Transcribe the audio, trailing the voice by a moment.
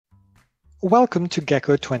Welcome to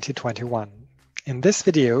GECCO 2021. In this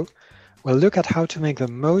video, we'll look at how to make the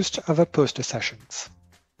most of our poster sessions.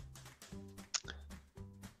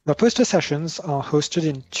 The poster sessions are hosted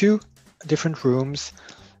in two different rooms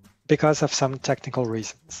because of some technical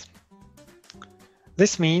reasons.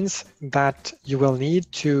 This means that you will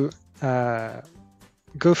need to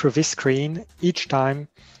go through this screen each time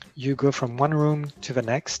you go from one room to the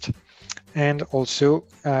next, and also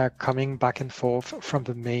coming back and forth from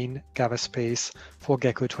the main Gather space for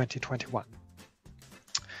GECCO 2021.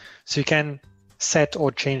 So you can set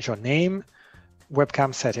or change your name,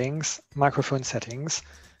 webcam settings, microphone settings.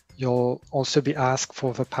 You'll also be asked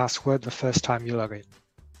for the password the first time you log in.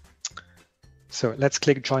 So let's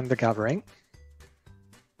click Join the Gathering.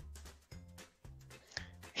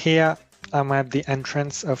 Here I'm at the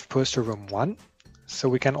entrance of Poster Room 1. So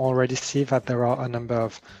we can already see that there are a number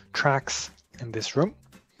of tracks in this room.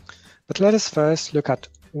 But let us first look at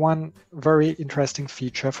one very interesting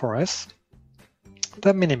feature for us,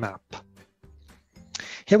 the minimap.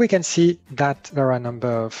 Here we can see that there are a number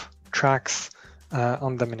of tracks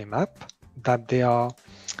on the minimap, that they are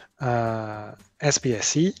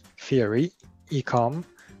SBSE, Theory, Ecom,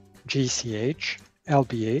 GECH,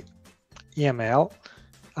 LBA, EML,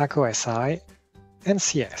 ACO-SI, and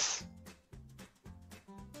CS.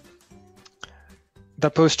 The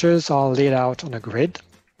posters are laid out on a grid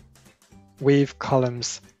with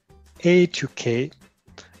columns A to K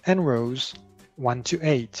and rows 1 to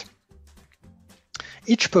 8.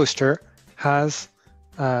 Each poster has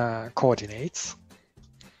coordinates,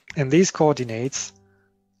 and these coordinates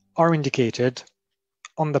are indicated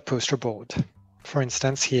on the poster board. For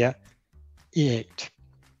instance, here, E8.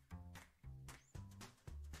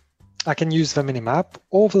 I can use the minimap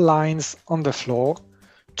or the lines on the floor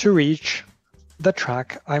to reach the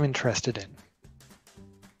track I'm interested in.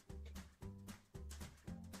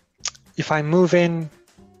 If I move in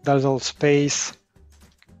the little space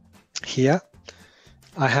here,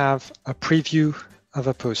 I have a preview of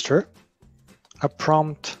a poster, a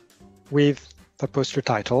prompt with the poster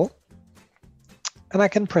title, and I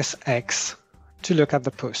can press X to look at the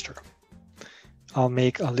poster. I'll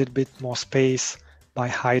make a little bit more space by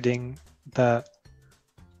hiding the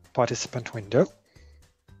participant window.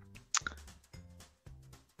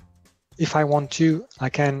 If I want to, I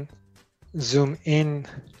can zoom in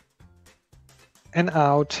and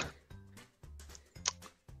out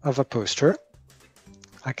of a poster.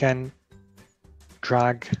 I can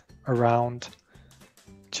drag around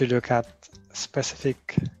to look at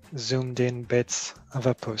specific zoomed in bits of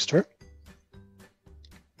a poster.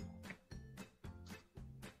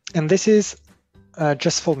 And this is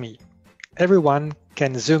just for me. Everyone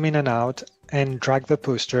can zoom in and out and drag the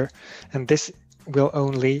poster, and this will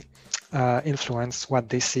only influence what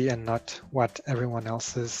they see and not what everyone else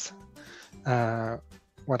sees.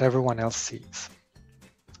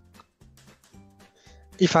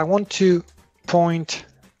 If I want to point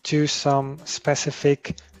to some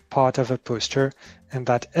specific part of a poster and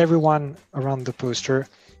that everyone around the poster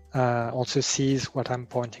also sees what I'm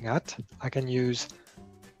pointing at, I can use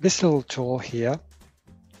this little tool here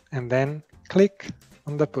and then click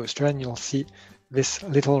on the poster, and you'll see this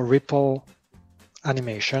little ripple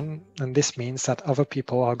animation, and this means that other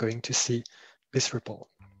people are going to see this ripple.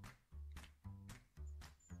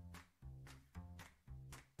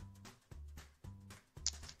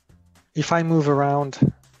 If I move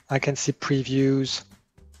around, I can see previews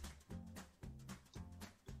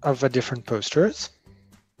of the different posters.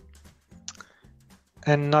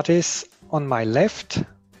 And notice on my left,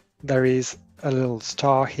 there is a little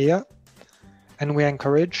star here, and we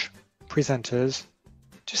encourage presenters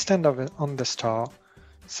to stand on the star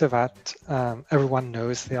so that everyone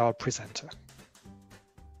knows they are a presenter.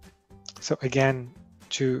 So again,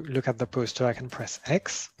 to look at the poster, I can press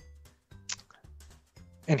X.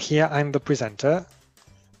 And here I'm the presenter,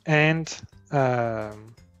 and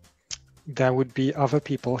there would be other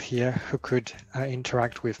people here who could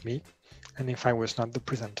interact with me. And if I was not the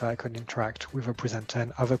presenter, I could interact with the presenter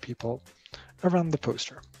and other people around the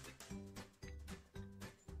poster.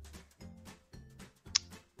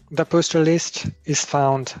 The poster list is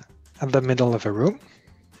found at the middle of a room.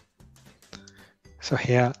 So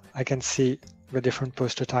here I can see the different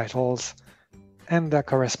poster titles and their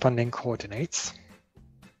corresponding coordinates.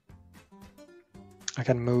 I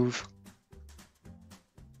can move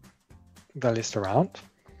the list around.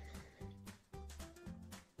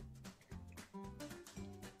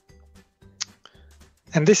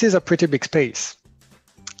 And this is a pretty big space.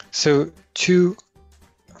 So to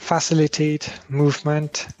facilitate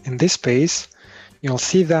movement in this space, you'll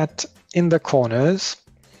see that in the corners,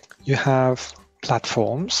 you have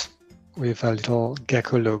platforms with a little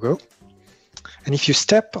GECCO logo. And if you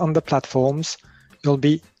step on the platforms, you'll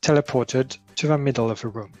be teleported to the middle of the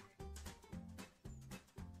room.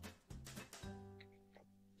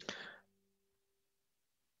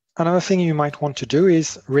 Another thing you might want to do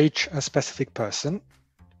is reach a specific person.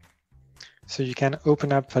 So you can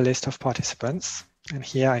open up the list of participants. And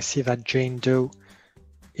here I see that Jane Doe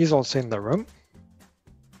is also in the room.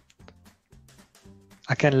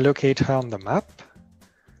 I can locate her on the map.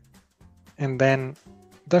 And then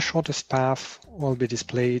the shortest path will be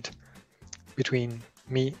displayed between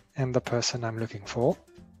me and the person I'm looking for.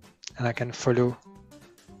 And I can follow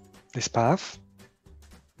this path.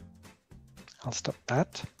 I'll stop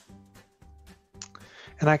that.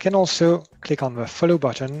 And I can also click on the follow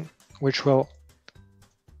button, which will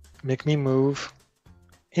make me move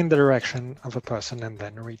in the direction of a person and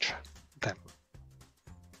then reach them.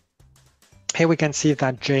 Here we can see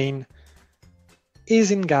that Jane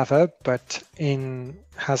is in Gather, but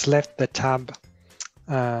has left the tab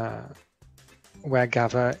where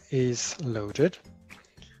Gather is loaded.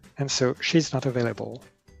 And so she's not available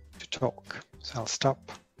to talk. So I'll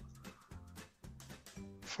stop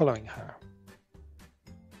following her.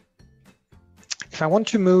 If I want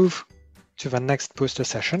to move to the next poster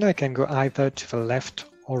session, I can go either to the left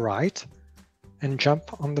or right and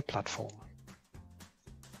jump on the platform.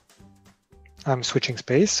 I'm switching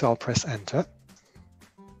space, so I'll press Enter.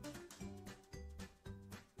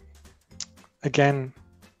 Again,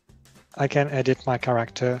 I can edit my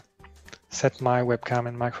character, set my webcam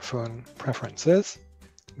and microphone preferences,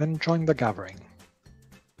 then join the gathering.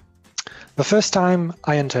 The first time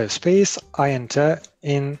I enter a space, I enter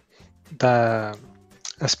in a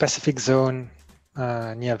specific zone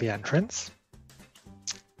near the entrance.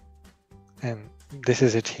 And this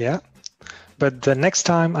is it here. But the next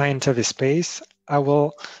time I enter this space, I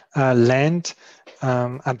will land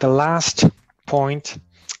at the last point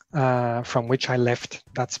from which I left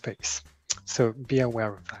that space. So be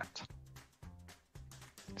aware of that.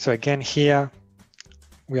 So again, here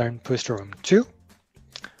we are in poster room 2.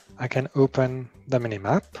 I can open the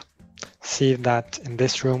minimap, see that in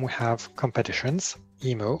this room we have competitions,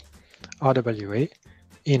 EMO, RWA,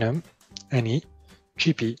 Enum, NE,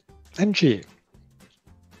 GP, and GA.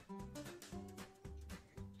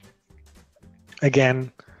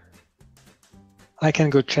 Again, I can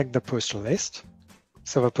go check the poster list.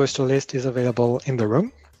 So the poster list is available in the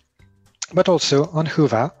room, but also on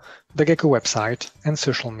Whova, the GECCO website, and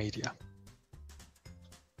social media.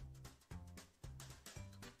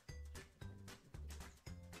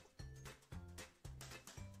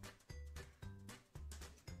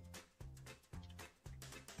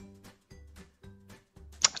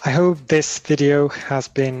 I hope this video has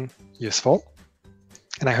been useful,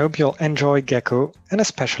 and I hope you'll enjoy GECCO and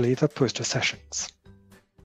especially the poster sessions.